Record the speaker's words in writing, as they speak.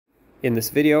In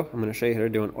this video, I'm going to show you how to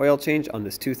do an oil change on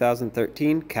this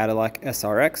 2013 Cadillac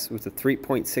SRX with a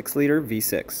 3.6 liter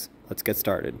V6. Let's get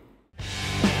started.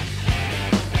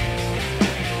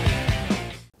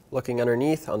 Looking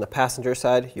underneath on the passenger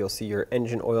side, you'll see your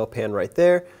engine oil pan right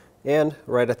there, and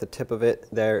right at the tip of it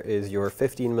there is your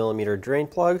 15mm drain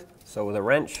plug. So with a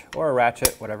wrench or a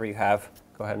ratchet, whatever you have,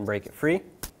 go ahead and break it free.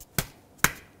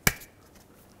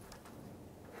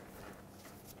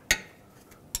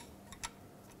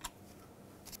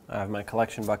 I have my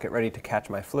collection bucket ready to catch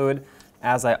my fluid.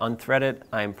 As I unthread it,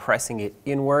 I'm pressing it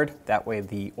inward. That way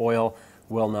the oil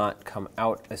will not come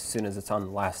out as soon as it's on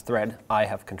the last thread. I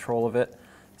have control of it.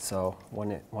 So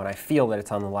when I feel that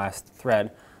it's on the last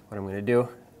thread, what I'm going to do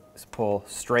is pull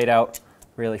straight out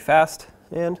really fast,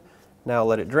 and now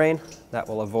let it drain. That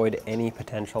will avoid any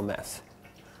potential mess.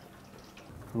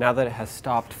 Now that it has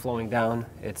stopped flowing down,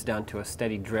 it's down to a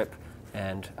steady drip,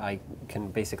 and I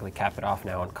can basically cap it off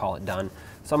now and call it done.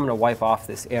 So I'm going to wipe off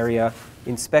this area,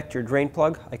 inspect your drain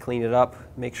plug. I clean it up,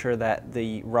 make sure that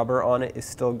the rubber on it is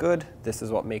still good. This is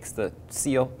what makes the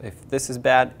seal. If this is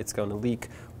bad, it's going to leak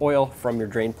oil from your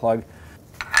drain plug.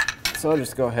 So I'll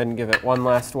just go ahead and give it one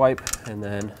last wipe and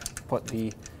then put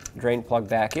the drain plug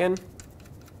back in.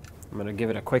 I'm going to give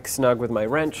it a quick snug with my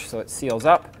wrench so it seals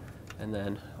up, and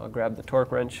then I'll grab the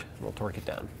torque wrench and we'll torque it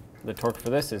down. The torque for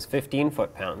this is 15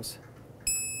 foot-pounds.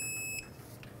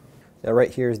 Now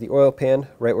right here is the oil pan,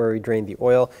 right where we drained the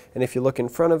oil. And if you look in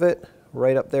front of it,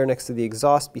 right up there next to the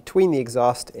exhaust, between the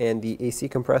exhaust and the AC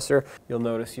compressor, you'll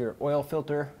notice your oil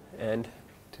filter. And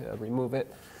to remove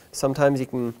it, sometimes you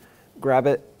can grab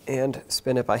it and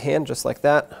spin it by hand just like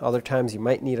that. Other times you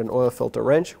might need an oil filter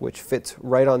wrench, which fits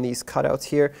right on these cutouts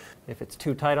here. If it's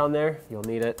too tight on there, you'll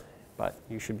need it, but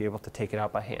you should be able to take it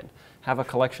out by hand. Have a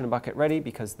collection bucket ready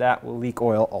because that will leak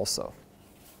oil also.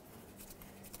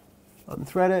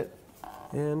 Unthread it.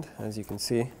 And as you can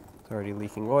see, it's already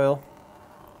leaking oil.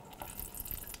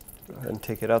 Go ahead and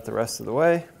take it out the rest of the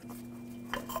way.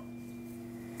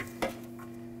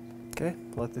 Okay,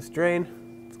 let this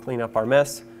drain. Let's clean up our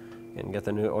mess and get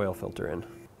the new oil filter in.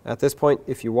 At this point,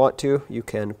 if you want to, you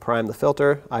can prime the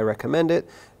filter. I recommend it.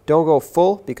 Don't go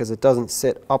full because it doesn't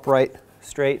sit upright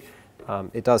straight.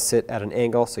 It does sit at an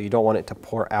angle, so you don't want it to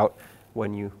pour out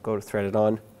when you go to thread it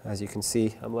on. As you can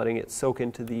see, I'm letting it soak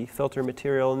into the filter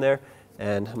material in there.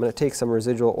 And I'm going to take some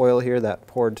residual oil here that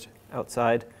poured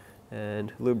outside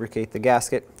and lubricate the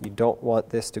gasket. You don't want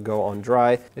this to go on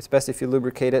dry. It's best if you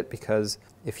lubricate it because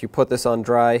if you put this on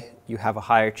dry, you have a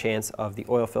higher chance of the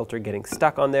oil filter getting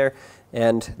stuck on there,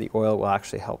 and the oil will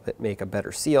actually help it make a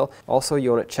better seal. Also,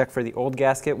 you want to check for the old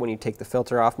gasket when you take the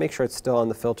filter off. Make sure it's still on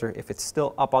the filter. If it's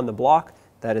still up on the block,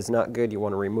 that is not good. You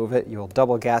want to remove it. You'll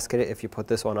double gasket it if you put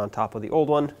this one on top of the old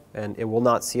one, and it will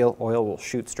not seal. Oil will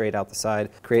shoot straight out the side,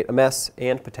 create a mess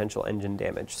and potential engine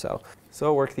damage.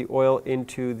 So work the oil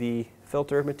into the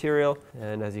filter material,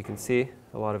 and as you can see,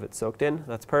 a lot of it soaked in.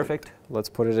 That's perfect. Let's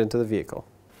put it into the vehicle.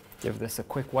 Give this a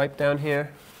quick wipe down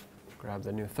here. Grab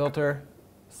the new filter,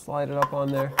 slide it up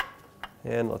on there,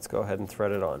 and let's go ahead and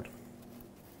thread it on.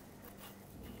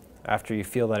 After you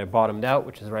feel that it bottomed out,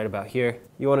 which is right about here,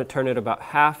 you want to turn it about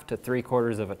 1/2 to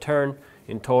 3/4 of a turn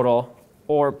in total,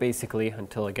 or basically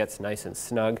until it gets nice and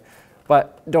snug.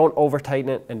 But don't over tighten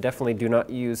it, and definitely do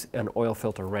not use an oil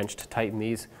filter wrench to tighten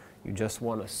these. You just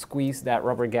want to squeeze that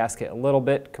rubber gasket a little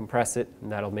bit, compress it,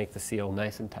 and that'll make the seal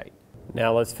nice and tight.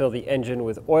 Now let's fill the engine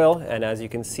with oil, and as you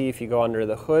can see, if you go under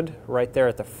the hood, right there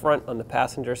at the front on the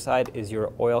passenger side is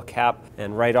your oil cap,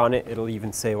 and right on it, it'll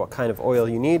even say what kind of oil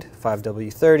you need,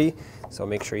 5W30, so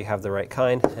make sure you have the right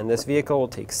kind, and this vehicle will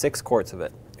take 6 quarts of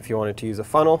it. If you wanted to use a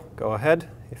funnel, go ahead.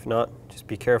 If not, just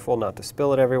be careful not to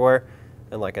spill it everywhere,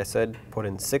 and like I said, put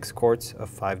in 6 quarts of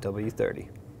 5W30.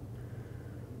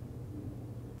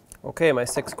 Okay, my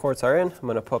 6 quarts are in. I'm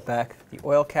going to put back the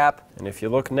oil cap, and if you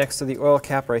look next to the oil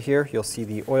cap right here, you'll see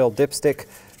the oil dipstick.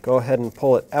 Go ahead and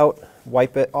pull it out,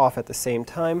 wipe it off at the same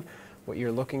time. What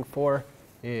you're looking for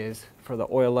is for the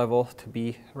oil level to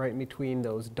be right in between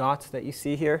those dots that you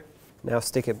see here. Now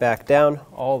stick it back down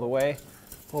all the way,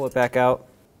 pull it back out.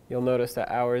 You'll notice that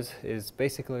ours is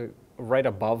basically right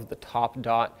above the top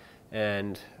dot,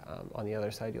 and on the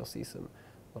other side you'll see some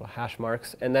little hash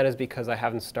marks, and that is because I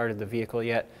haven't started the vehicle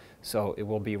yet, so it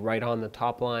will be right on the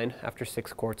top line after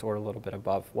 6 quarts or a little bit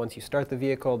above. Once you start the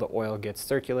vehicle, the oil gets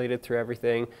circulated through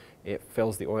everything, it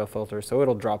fills the oil filter, so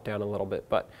it'll drop down a little bit,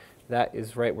 but that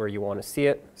is right where you want to see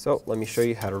it. So let me show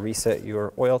you how to reset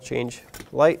your oil change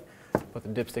light. Put the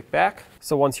dipstick back.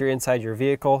 So once you're inside your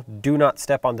vehicle, do not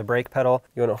step on the brake pedal.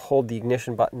 You want to hold the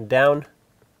ignition button down,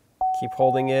 keep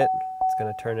holding it. It's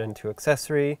going to turn into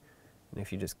accessory. And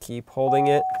if you just keep holding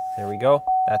it, there we go.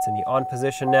 That's in the on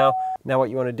position now. Now what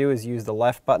you want to do is use the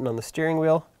left button on the steering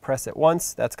wheel, press it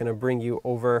once, that's going to bring you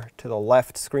over to the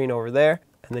left screen over there,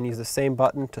 and then use the same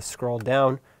button to scroll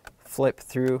down, flip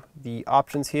through the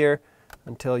options here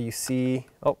until you see,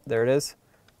 oh, there it is,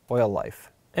 oil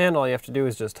life. And all you have to do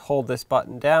is just hold this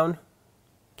button down,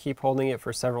 keep holding it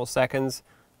for several seconds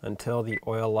until the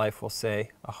oil life will say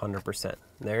 100%.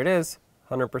 There it is,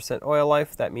 100% oil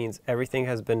life. That means everything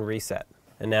has been reset.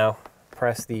 And now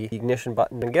press the ignition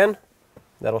button again.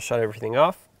 That'll shut everything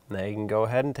off. Now you can go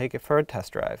ahead and take it for a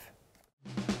test drive.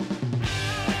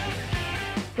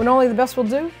 When only the best will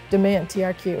do, demand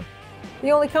TRQ.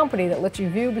 The only company that lets you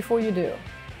view before you do.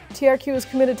 TRQ is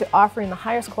committed to offering the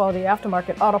highest quality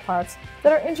aftermarket auto parts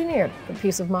that are engineered for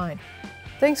peace of mind.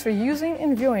 Thanks for using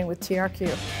and viewing with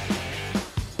TRQ.